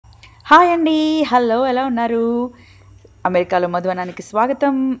Hi అండి, hello, ఎలా ఉన్నారు? అమెరికాలో మధువనానికి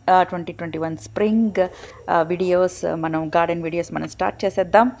స్వాగతం. 2021 స్ప్రింగ్ వీడియోస్, మనం గార్డెన్ వీడియోస్ మనం స్టార్ట్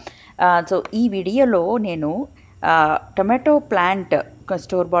చేసేద్దాం. సో ఈ వీడియోలో నేను tomato plant,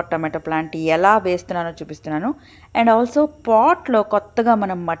 store bat tomato plant ఎలా వేస్తున్నానో చూపిస్తున్నాను. అండ్ ఆల్సో పాట్లో కొత్తగా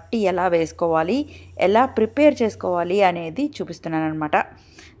మనం మట్టి ఎలా వేసుకోవాలి, ఎలా ప్రిపేర్ చేసుకోవాలి అనేది చూపిస్తున్నాను అనమాట.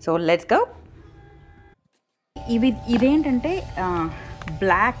 So let's go. ఇదేంటంటే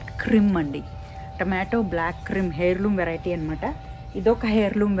బ్లాక్ క్రిమ్ అండి, tomato black crime heirloom variety అనమాట. ఇదొక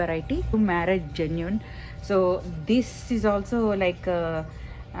heirloom variety, marriage genuine. So this is also like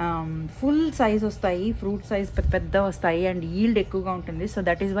full size వస్తాయి, ఫ్రూట్ సైజ్ పెద్ద వస్తాయి అండ్ ఈల్డ్ ఎక్కువగా ఉంటుంది. So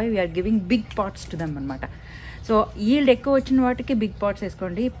that is why we are giving big pots to them అనమాట. So yield ఎక్కువ వచ్చిన వాటికి బిగ్ పాట్స్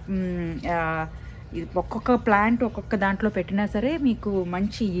వేసుకోండి. ఒక్కొక్క ప్లాంట్ ఒక్కొక్క దాంట్లో పెట్టినా సరే మీకు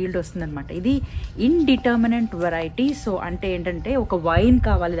మంచి ఈల్డ్ వస్తుందన్నమాట. ఇది ఇండిటర్మినెంట్ వెరైటీ. సో అంటే ఏంటంటే ఒక వైన్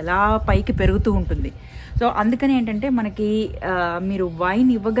కావాలి, అలా పైకి పెరుగుతూ ఉంటుంది. సో అందుకని ఏంటంటే మనకి మీరు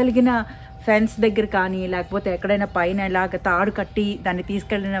వైన్ ఇవ్వగలిగిన ఫెన్స్ దగ్గర కానీ లేకపోతే ఎక్కడైనా పైన ఇలాగ తాడు కట్టి దాన్ని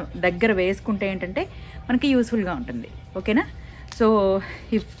తీసుకెళ్ళిన దగ్గర వేసుకుంటే ఏంటంటే మనకి యూస్ఫుల్గా ఉంటుంది. ఓకేనా? So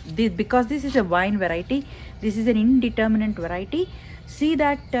because this is a wine variety, this is an indeterminate variety. See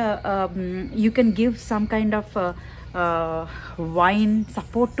that you can give some kind of wine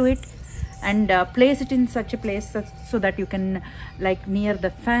support to it and place it in such a place so that you can, like near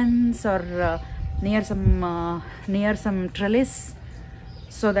the fence or near some trellis,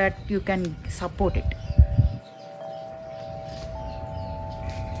 so that you can support it.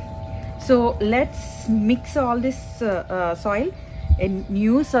 So let's mix all this soil,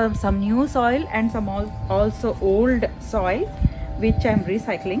 some new soil and some also old soil which I am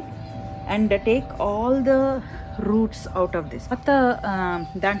recycling, and take all the roots out of this. పాత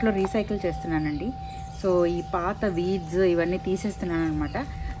దాంట్లో recycle చేస్తున్నానండి. So ఈ పాత weeds ఇవన్నీ తీసేస్తున్నాను అనమాట.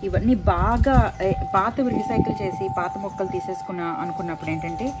 ఇవన్నీ బాగా పాతవి రీసైకిల్ చేసి పాత మొక్కలు అనుకున్నప్పుడు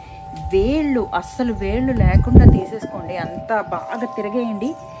ఏంటంటే అస్సలు వేళ్ళు లేకుండా తీసేసుకోండి, అంతా బాగా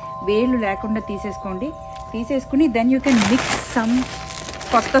తిరగేయండి, వేళ్ళు లేకుండా తీసేసుకుని then you can mix some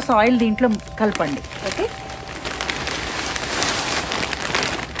కొత్త సాయిల్ దీంట్లో కలపండి. Okay,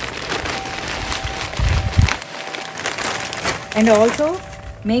 and also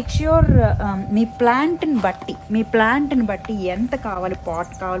make sure మీ ప్లాంట్ని బట్టి ఎంత కావాలి,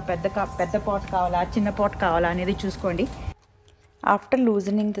 పాట్ కావాలి, పెద్ద పాట్ కావాలా, చిన్న పాట్ కావాలా అనేది చూసుకోండి. After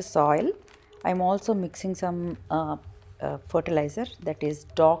loosening the soil I'm also mixing some fertilizer, that is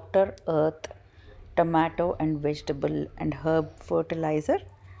Dr. Earth tomato and vegetable and herb fertilizer.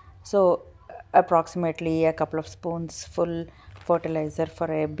 So approximately a couple of spoons full fertilizer for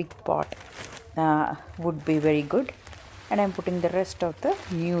a big pot would be very good. And I'm putting the rest of the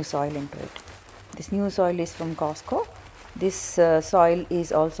new soil into it. This new soil is from Costco. This soil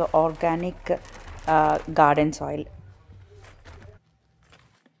is also organic garden soil.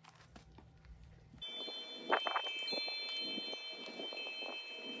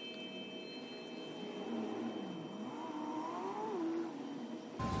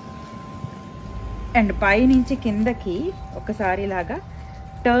 And పై నుంచి కిందకి ఒకసారి లాగా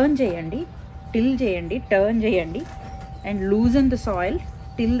turn చేయండి and loosen the soil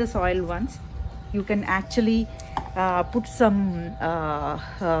till the soil once. You can actually put some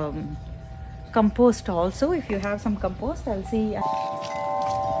compost also if you have some compost. I'll see.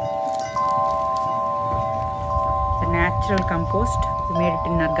 It's a natural compost. We made it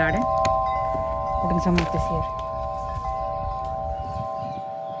in our garden. Putting some of this here.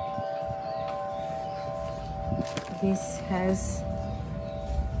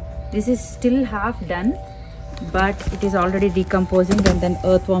 This is still half done, but it is already decomposing, and then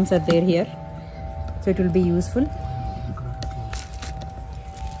earthworms are here, so it will be useful.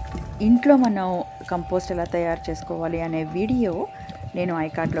 ఇంట్లో మనం compost ఎలా తయారు చేసుకోవాలి అనే video నేను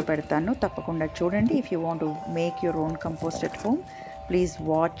ఐకార్డ్లో పెడతాను, తప్పకుండా చూడండి. If you want to make your own compost at home, please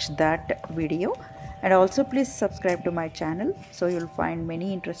watch that video. And also please subscribe to my channel, so you'll find many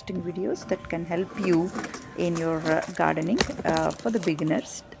interesting videos that can help you in your gardening for the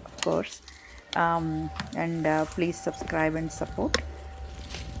beginners, of course. And please subscribe and support.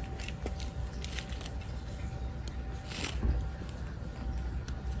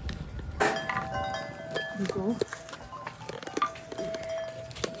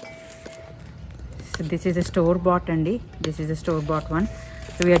 So this is a store bought andi. This is a store bought one.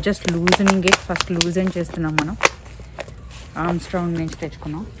 So we are just loosening it. First loosen చేస్తున్నాం మనం. Armstrong నుంచి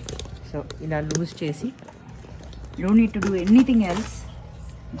తెచ్చుకున్నాం. So ఇలా loose చేసి, you don't need to do anything else.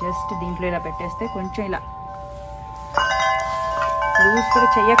 Just దీంట్లో ఇలా పెట్టేస్తే కొంచెం ఇలా లూజ్ కూడా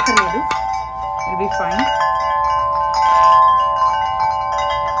చేయక్కర్లేదు, will be fine.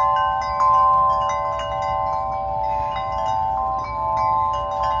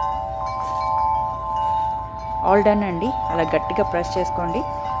 All done అండి. అలా గట్టిగా ప్రెస్ చేసుకోండి.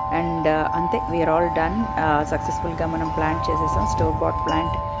 అండ్ అంతే, వీఆర్ ఆల్ డన్. సక్సెస్ఫుల్గా మనం ప్లాంట్ చేసేసాం. స్టోర్ బాట్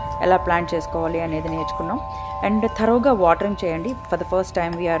ప్లాంట్ ఎలా ప్లాంట్ చేసుకోవాలి అనేది నేర్చుకున్నాం. అండ్ థరోగా వాటరింగ్ చేయండి. For the first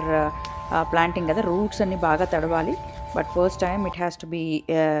time we are planting కదా, రూట్స్ అన్నీ బాగా తడవాలి. But first time it has to be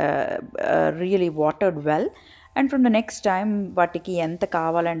really watered well. And from the next time వాటికి ఎంత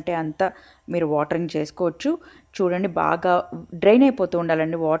కావాలంటే అంత మీరు వాటరింగ్ చేసుకోవచ్చు. చూడండి, బాగా డ్రైన్ అయిపోతూ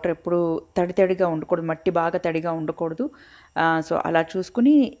ఉండాలండి. వాటర్ ఎప్పుడు తడిగా ఉండకూడదు, మట్టి బాగా తడిగా ఉండకూడదు. సో అలా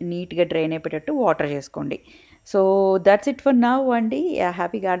చూసుకుని నీట్గా డ్రైన్ అయిపోయేటట్టు వాటర్ చేసుకోండి. So that's it for now అండి.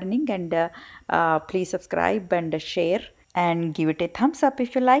 Happy gardening, and please subscribe and share and give it a thumbs up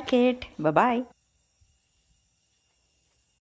if you like it. Bye bye.